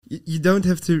you don't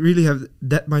have to really have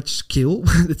that much skill.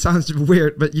 It sounds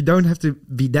weird, but you don't have to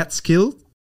be that skilled.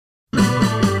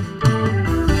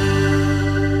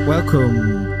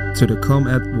 Welcome to the Come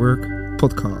at Work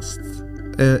podcast.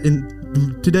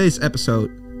 In today's episode,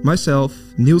 myself,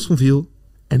 Niels Fonville,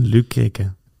 and Luuk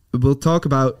Krikke will talk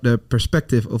about the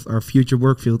perspective of our future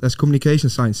work field as communication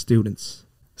science students.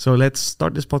 So let's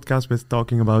start this podcast with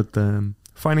talking about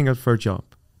finding out for a job.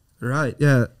 Right,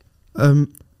 yeah.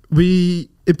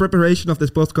 In preparation of this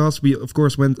podcast, we of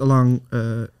course went along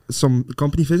some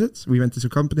company visits. We went to some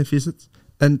company visits,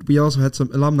 and we also had some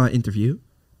alumni interview.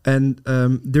 And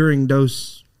during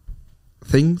those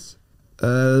things,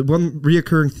 one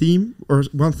reoccurring theme, or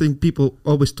one thing people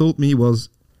always told me, was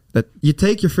that you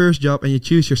take your first job and you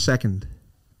choose your second.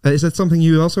 Is that something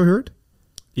you also heard?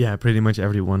 Yeah, pretty much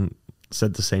everyone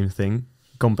said the same thing.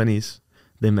 Companies,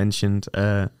 they mentioned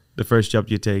the first job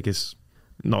you take is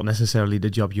not necessarily the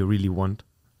job you really want.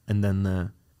 And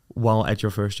then while at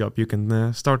your first job, you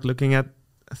can start looking at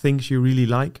things you really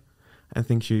like and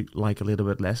things you like a little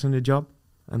bit less in the job.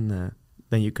 And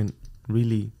then you can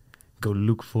really go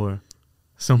look for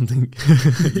something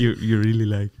you really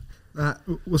like.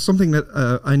 Was something that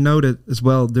I noted as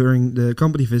well during the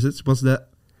company visits was that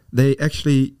they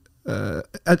actually,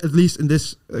 at least in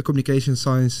this communication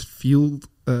science field,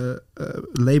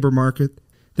 labor market,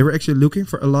 they were actually looking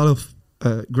for a lot of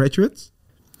graduates.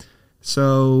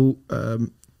 So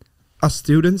us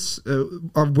students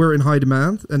were in high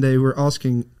demand, and they were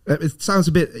asking, it sounds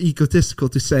a bit egotistical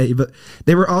to say, but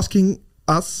they were asking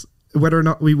us whether or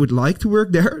not we would like to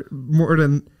work there more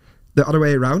than the other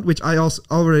way around, which I also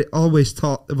always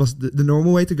thought was the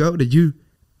normal way to go, that you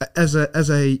as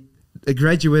a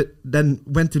graduate then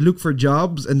went to look for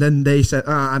jobs, and then they said,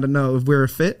 I don't know if we're a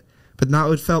fit. But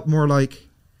now it felt more like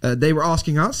they were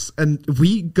asking us, and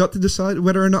we got to decide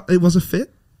whether or not it was a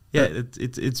fit. Yeah,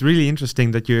 it's really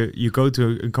interesting that you go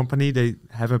to a company, they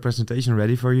have a presentation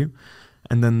ready for you,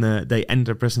 and then they end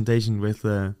their presentation with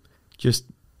just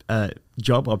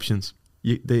job options.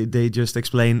 They just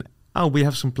explain, we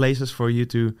have some places for you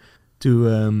to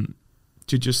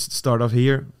just start off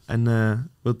here, and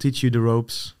we'll teach you the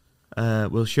ropes.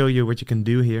 We'll show you what you can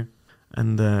do here,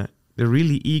 and they're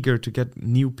really eager to get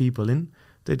new people in.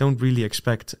 They don't really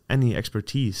expect any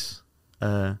expertise,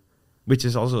 which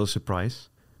is also a surprise.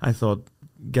 I thought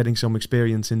getting some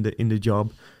experience in the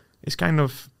job is kind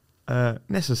of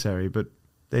necessary, but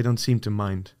they don't seem to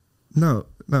mind. No,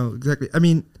 exactly. I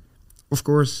mean, of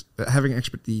course, having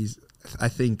expertise, I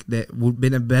think that would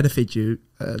benefit you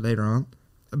later on.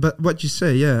 But what you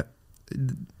say, yeah,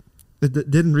 it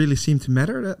didn't really seem to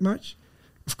matter that much.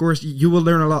 Of course, you will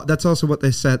learn a lot. That's also what they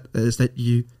said, is that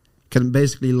you can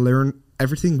basically learn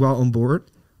everything while on board.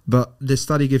 But this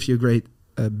study gives you a great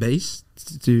base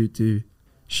to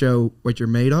show what you're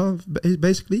made of,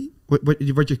 basically, what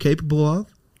you're capable of.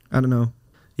 I don't know.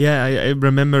 Yeah, I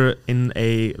remember in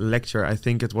a lecture, I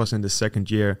think it was in the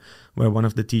second year, where one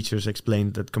of the teachers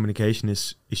explained that communication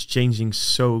is changing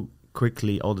so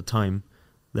quickly all the time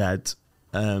that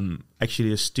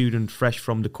actually a student fresh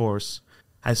from the course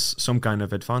has some kind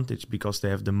of advantage because they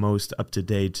have the most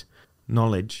up-to-date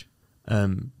knowledge.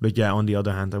 But yeah, on the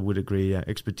other hand, I would agree,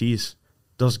 expertise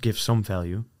does give some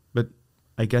value, but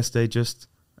I guess they just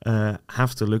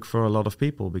have to look for a lot of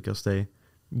people because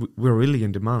we're really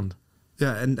in demand.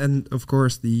 Yeah, and of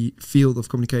course the field of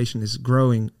communication is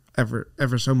growing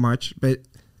ever so much, but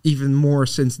even more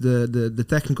since the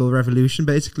technical revolution,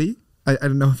 basically. I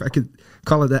don't know if I could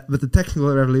call it that, but the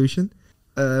technical revolution.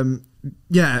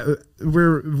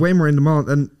 We're way more in demand,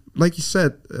 and like you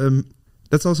said,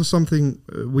 that's also something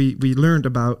we learned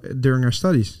about during our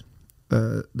studies,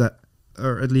 that,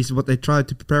 or at least what they tried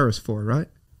to prepare us for, right?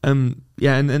 And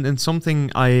something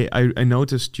I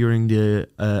noticed during the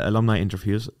alumni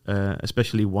interviews,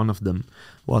 especially one of them,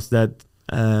 was that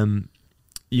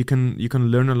you can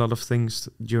learn a lot of things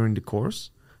during the course,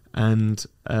 and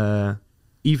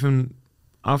even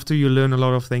after you learn a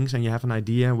lot of things and you have an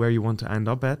idea where you want to end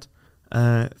up at,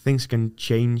 things can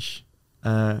change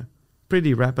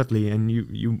pretty rapidly, and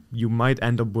you might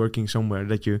end up working somewhere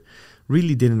that you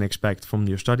really didn't expect from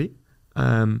your study.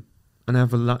 And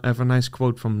I have a nice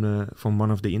quote from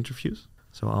one of the interviews,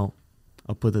 so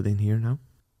I'll put it in here now.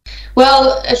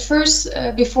 Well, at first,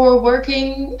 before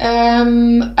working,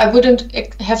 I wouldn't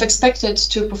have expected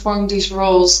to perform these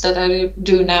roles that I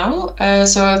do now.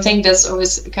 So I think that's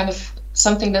always kind of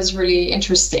something that's really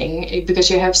interesting, because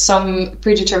you have some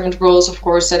predetermined roles, of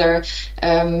course, that are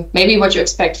maybe what you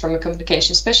expect from a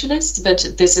communication specialist, but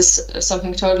this is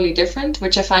something totally different,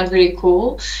 which I find really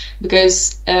cool,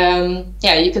 because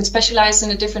you can specialize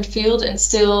in a different field and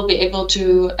still be able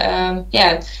to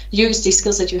use these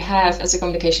skills that you have as a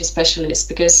communication specialist.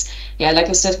 Because, yeah, like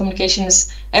I said, communication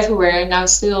is everywhere. Now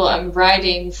still I'm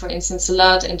writing, for instance, a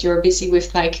lot, and you're busy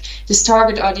with like this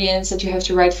target audience that you have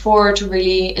to write for to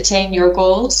really attain your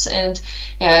goals. And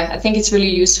yeah, I think it's really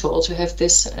useful to have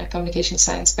this communication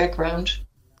science background.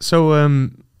 So,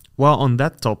 while on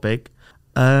that topic,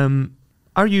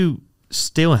 are you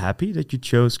still happy that you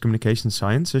chose communication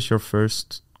science as your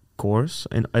first course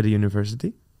at a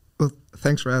university? Well,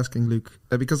 thanks for asking, Luke.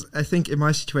 Because I think in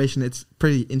my situation, it's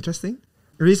pretty interesting.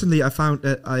 Recently, I found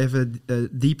that I have a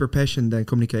deeper passion than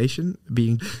communication,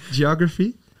 being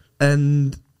geography.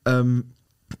 And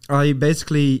I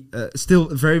basically still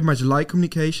very much like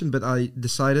communication, but I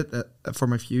decided that for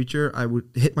my future, I would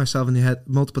hit myself in the head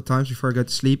multiple times before I go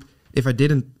to sleep if I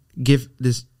didn't give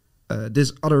this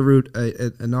other route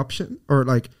an option, or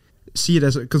like see it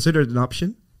as considered an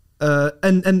option.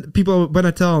 And people, when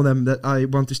I tell them that I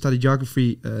want to study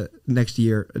geography next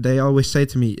year, they always say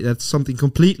to me, that's something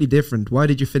completely different. Why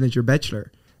did you finish your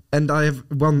bachelor? And I have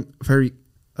one very,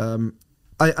 I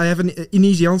have an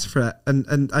easy answer for that.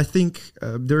 And I think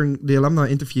during the alumni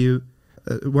interview,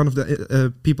 one of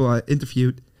the people I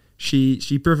interviewed,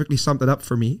 she perfectly summed it up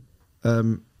for me.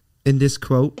 In this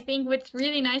quote. I think what's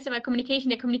really nice about communication,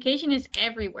 that communication is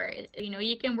everywhere. You know,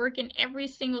 you can work in every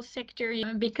single sector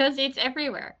because it's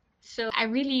everywhere. So I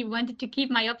really wanted to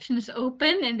keep my options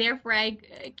open, and therefore I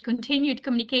continued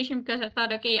communication because I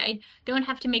thought, okay, I don't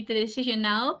have to make the decision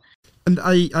now. And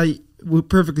I would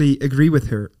perfectly agree with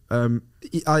her.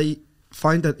 I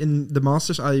find that in the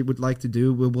masters I would like to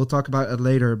do, we'll talk about it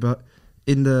later, but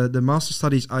in the master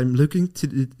studies I'm looking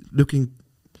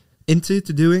into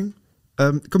doing,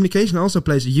 communication also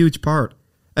plays a huge part.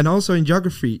 And also in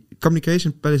geography,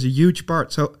 communication plays a huge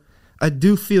part. So I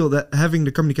do feel that having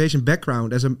the communication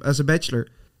background as a bachelor,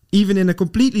 even in a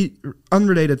completely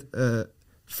unrelated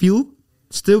field,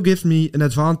 still gives me an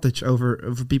advantage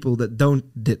over people that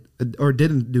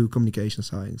didn't do communication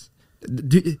science.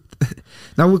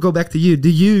 Now we'll go back to you. Do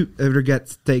you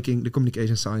regret taking the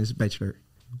communication science bachelor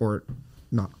or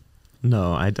not?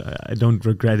 No, I don't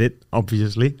regret it,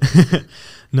 obviously.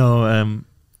 No,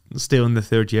 still in the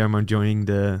third year, I'm enjoying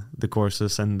the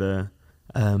courses and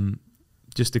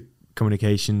just the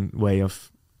communication way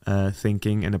of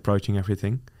thinking and approaching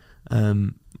everything.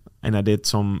 And I did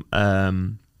some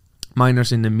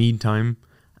minors in the meantime,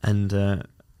 and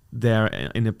there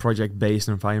in a project-based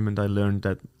environment, I learned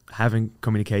that having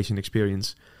communication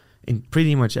experience in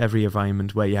pretty much every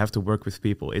environment where you have to work with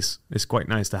people is quite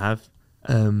nice to have.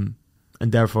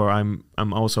 And therefore,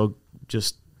 I'm also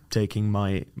just taking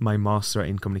my master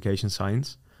in communication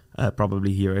science,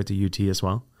 probably here at the UT as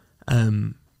well.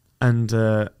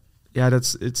 Yeah,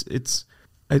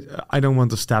 I don't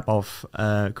want to step off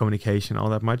communication all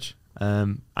that much.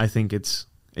 I think it's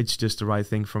just the right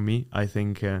thing for me. I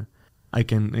think I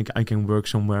can work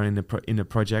somewhere in a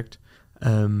project,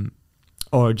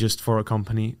 or just for a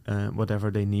company,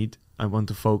 whatever they need. I want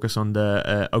to focus on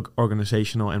the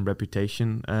organizational and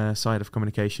reputation side of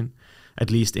communication, at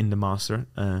least in the master.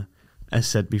 As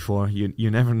said before,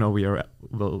 you never know where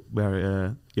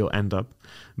you'll end up,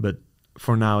 but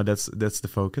for now, that's the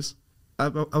focus. I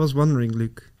was wondering,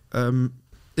 Luke,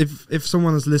 if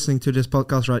someone is listening to this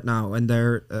podcast right now and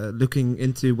they're looking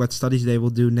into what studies they will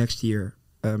do next year,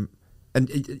 and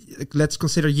let's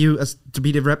consider you as to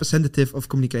be the representative of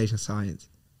communication science.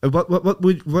 What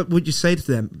would you say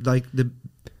to them, like the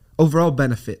overall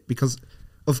benefit, because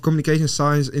of communication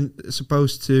science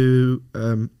supposed to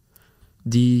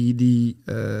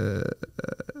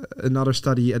another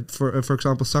study at for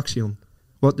example Saxion?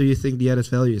 What do you think the added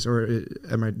value is, or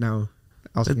am I now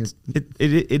asking?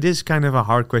 It is kind of a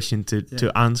hard question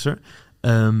to answer.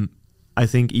 I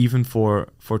think even for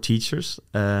teachers,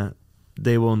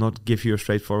 they will not give you a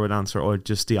straightforward answer or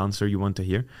just the answer you want to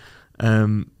hear.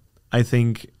 I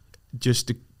think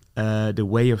just the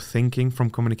way of thinking from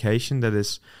communication, that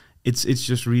is, it's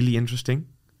just really interesting.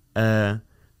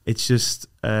 It's just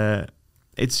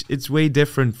it's way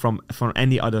different from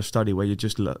any other study where you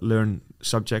just learn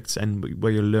subjects and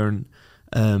where you learn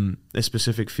a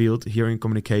specific field. Here in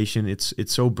communication, it's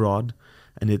so broad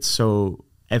and it's so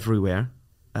everywhere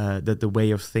that the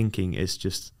way of thinking is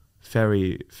just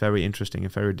very, very interesting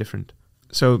and very different.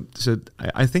 So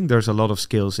I think there's a lot of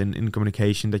skills in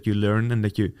communication that you learn and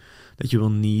that you will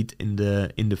need in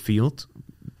the field,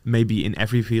 maybe in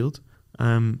every field.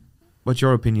 What's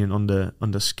your opinion on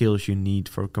the skills you need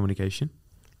for communication?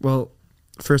 Well,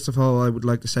 first of all, I would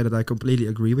like to say that I completely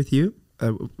agree with you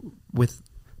with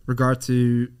regard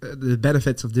to the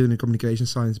benefits of doing a communication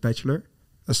science bachelor.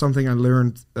 Something I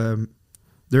learned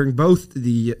during both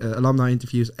the alumni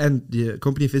interviews and the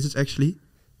company visits, actually,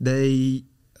 they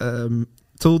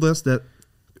told us that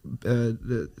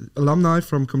the alumni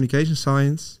from communication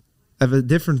science have a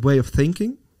different way of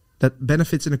thinking that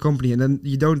benefits in a company, and then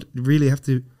you don't really have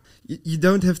to. You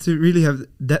don't have to really have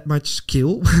that much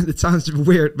skill. It sounds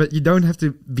weird, but you don't have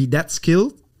to be that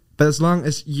skilled. But as long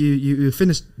as you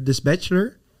finish this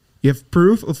bachelor, you have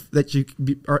proof of that you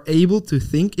are able to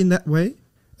think in that way.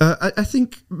 I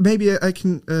think maybe I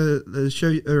can show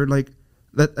you, or like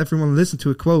let everyone listen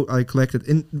to a quote I collected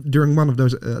during one of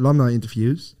those alumni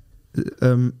interviews,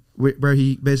 where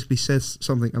he basically says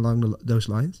something along those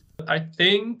lines. I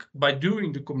think by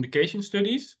doing the communication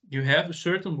studies, you have a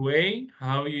certain way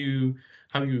how you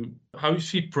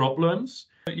see problems.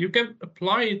 You can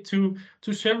apply it to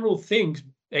several things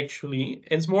actually.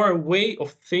 It's more a way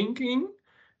of thinking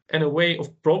and a way of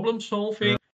problem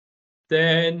solving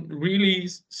than really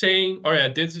saying, "Oh yeah,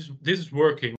 this is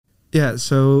working." Yeah.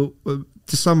 So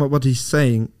to sum up what he's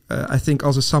saying, I think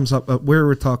also sums up what we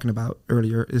were talking about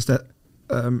earlier. Is that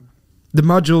the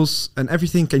modules and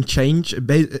everything can change,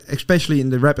 especially in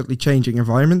the rapidly changing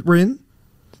environment we're in.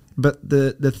 But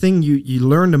the thing you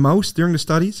learn the most during the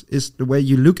studies is the way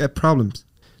you look at problems,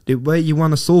 the way you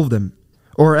want to solve them.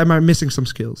 Or am I missing some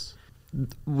skills?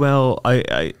 Well,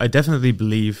 I definitely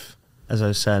believe, as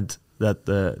I said, that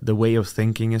the way of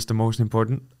thinking is the most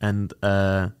important. And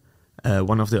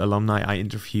one of the alumni I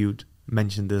interviewed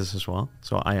mentioned this as well.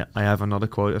 So I have another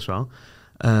quote as well.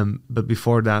 But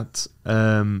before that,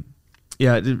 a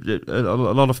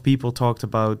lot of people talked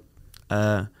about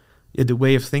the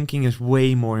way of thinking is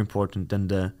way more important than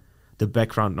the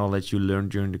background knowledge you learn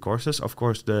during the courses. Of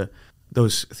course,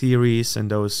 those theories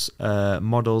and those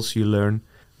models you learn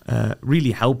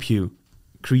really help you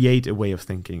create a way of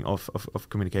thinking of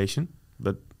communication.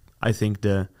 But I think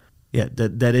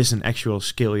that is an actual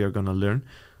skill you're going to learn,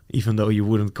 even though you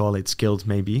wouldn't call it skilled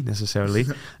maybe necessarily.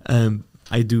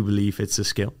 I do believe it's a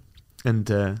skill.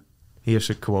 And here's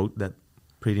a quote that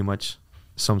pretty much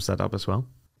sums that up as well.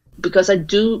 Because I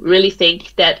do really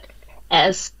think that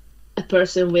as a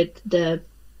person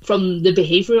from the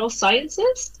behavioral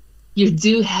sciences, you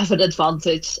do have an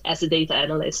advantage as a data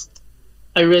analyst.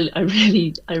 I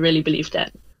really believe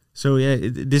that. So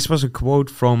this was a quote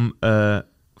from a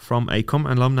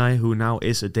common alumni who now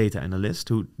is a data analyst,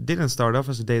 who didn't start off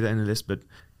as a data analyst but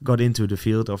got into the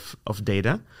field of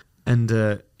data.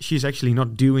 And she's actually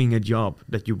not doing a job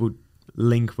that you would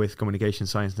link with communication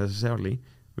science necessarily,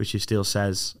 which she still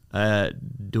says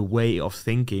the way of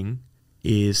thinking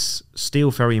is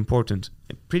still very important.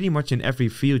 Pretty much in every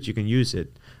field you can use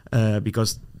it,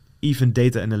 because even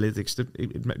data analytics,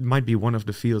 it might be one of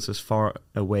the fields as far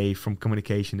away from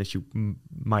communication as you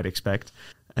might expect.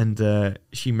 And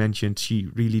she mentioned she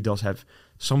really does have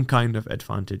some kind of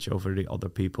advantage over the other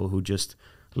people who just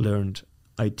learned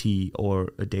IT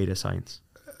or a data science.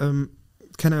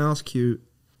 Can I ask you,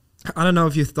 I don't know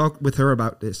if you've talked with her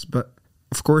about this, but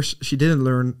of course she didn't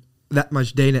learn that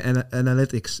much data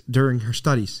analytics during her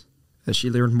studies.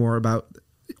 She learned more about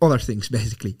other things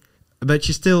basically, but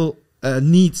she still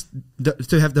needs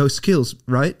to have those skills,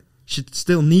 right? She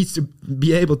still needs to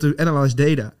be able to analyze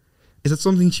data. Is that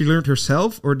something she learned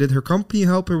herself, or did her company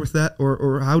help her with that,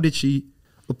 or how did she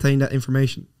obtain that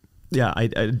information? Yeah, I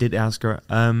did ask her.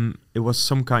 It was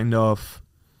some kind of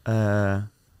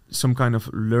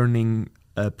learning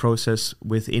process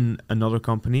within another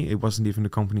company. It wasn't even the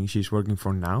company she's working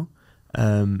for now.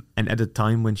 And at the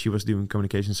time when she was doing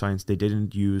communication science, they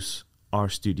didn't use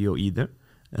RStudio either,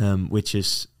 which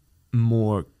is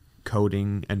more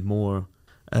coding and more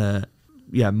in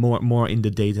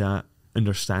the data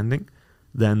understanding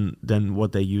than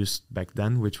what they used back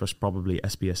then, which was probably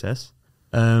SPSS.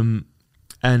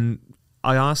 And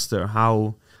I asked her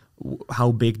how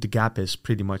big the gap is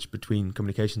pretty much between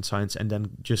communication science and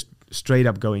then just straight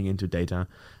up going into data.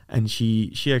 And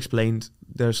she explained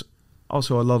there's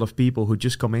also a lot of people who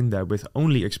just come in there with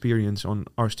only experience on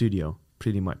RStudio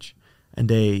pretty much. And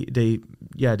they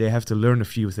have to learn a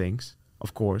few things,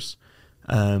 of course.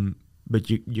 But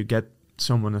you get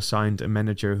someone assigned, a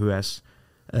manager who has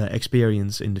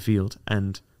experience in the field,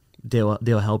 and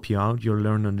they'll help you out. You'll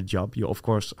learn on the job. You of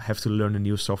course have to learn a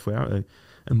new software,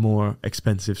 a more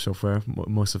expensive software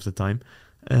most of the time.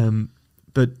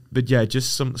 But yeah,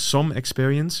 just some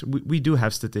experience. We do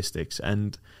have statistics,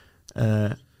 and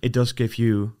it does give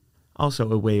you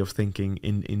also a way of thinking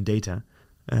in data,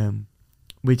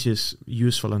 which is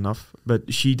useful enough.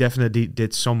 But she definitely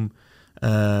did some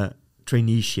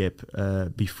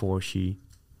traineeship before she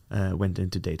went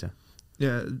into data.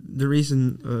 Yeah, the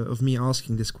reason of me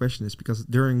asking this question is because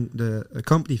during the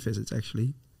company visits,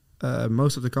 actually,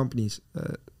 most of the companies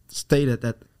stated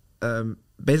that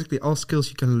basically all skills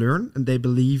you can learn, and they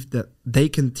believe that they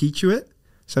can teach you it.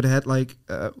 So they had like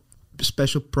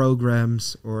special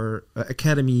programs or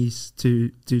academies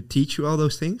to teach you all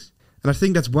those things. And I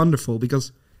think that's wonderful,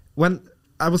 because when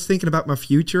I was thinking about my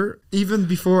future, even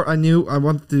before I knew I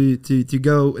wanted to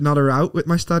go another route with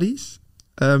my studies,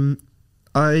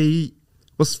 I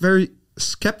was very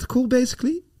skeptical,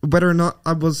 basically, whether or not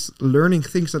I was learning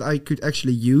things that I could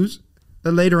actually use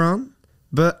later on.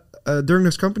 But during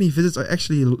those company visits, I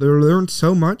actually learned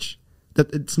so much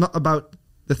that it's not about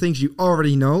the things you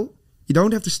already know. You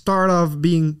don't have to start off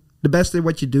being the best at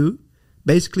what you do,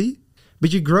 basically,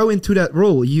 but you grow into that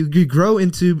role. You grow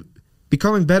into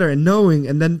becoming better and knowing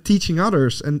and then teaching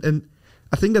others. And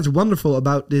I think that's wonderful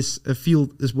about this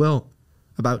field as well,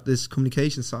 about this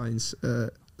communication science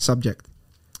subject.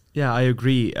 Yeah, I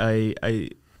agree.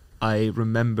 I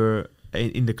remember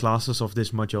in the classes of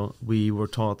this module, we were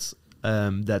taught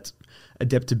that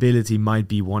adaptability might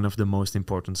be one of the most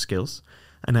important skills.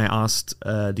 And I asked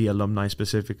the alumni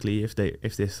specifically if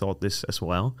they thought this as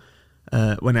well.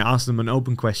 When I asked them an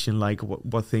open question like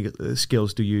what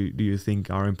skills do you think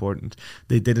are important,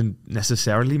 they didn't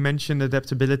necessarily mention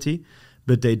adaptability,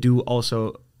 but they do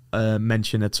also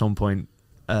mention at some point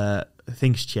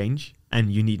things change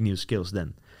and you need new skills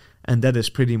then. And that is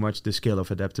pretty much the skill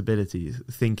of adaptability,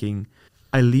 thinking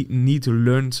I need to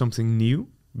learn something new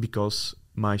because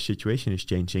my situation is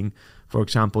changing. For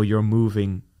example, you're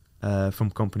moving from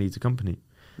company to company,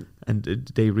 and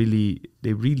they really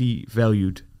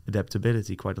valued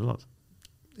adaptability quite a lot.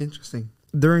 Interesting.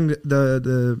 During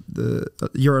the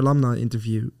your alumni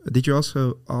interview, did you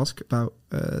also ask about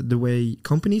the way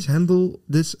companies handle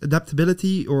this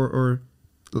adaptability or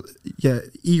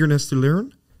eagerness to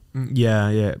learn?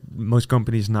 Yeah. Most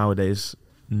companies nowadays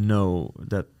know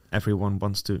that everyone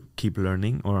wants to keep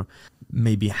learning or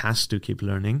maybe has to keep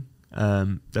learning.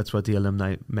 That's what the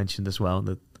alumni mentioned as well,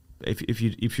 that if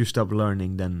you stop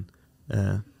learning, then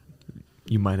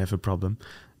you might have a problem.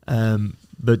 One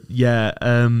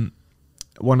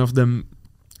of them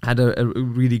had a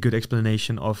really good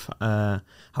explanation of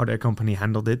how their company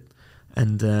handled it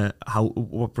and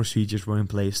what procedures were in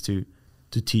place to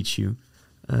teach you.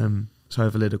 So I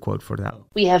have a little quote for that.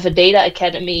 We have a data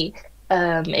academy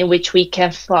in which we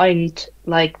can find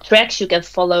like tracks you can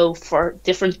follow for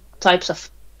different types of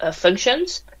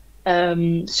functions.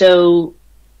 So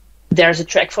there's a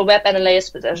track for web analysts,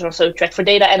 but there's also a track for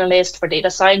data analysts, for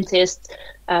data scientists.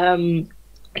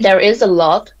 There is a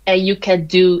lot, and you can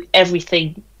do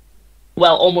everything,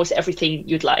 well, almost everything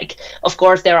you'd like. Of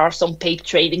course, there are some paid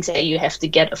trainings and you have to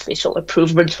get official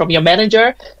approval from your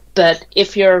manager. But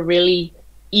if you're really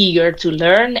eager to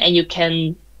learn and you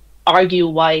can argue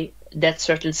why that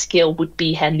certain skill would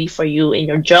be handy for you in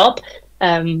your job,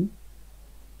 then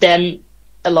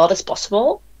a lot is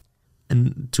possible.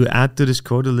 And to add to this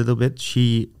quote a little bit,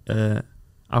 she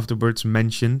afterwards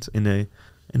mentioned in a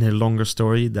longer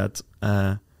story that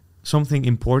something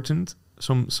important,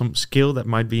 some skill that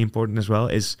might be important as well,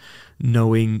 is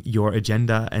knowing your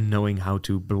agenda and knowing how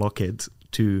to block it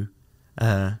to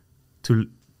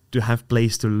have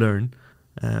place to learn,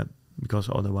 because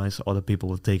otherwise other people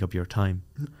will take up your time.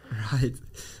 Right.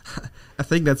 I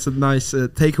think that's a nice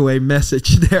takeaway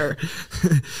message there.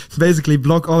 Basically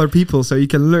block other people so you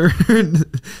can learn.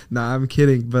 Nah, I'm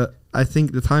kidding, but I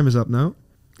think the time is up now.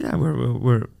 Yeah,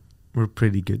 we're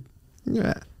pretty good.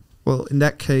 Yeah. Well, in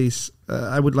that case,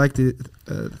 I would like to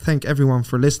thank everyone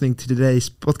for listening to today's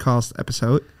podcast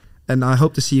episode, and I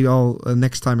hope to see you all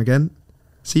next time again.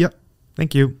 See ya.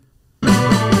 Thank you.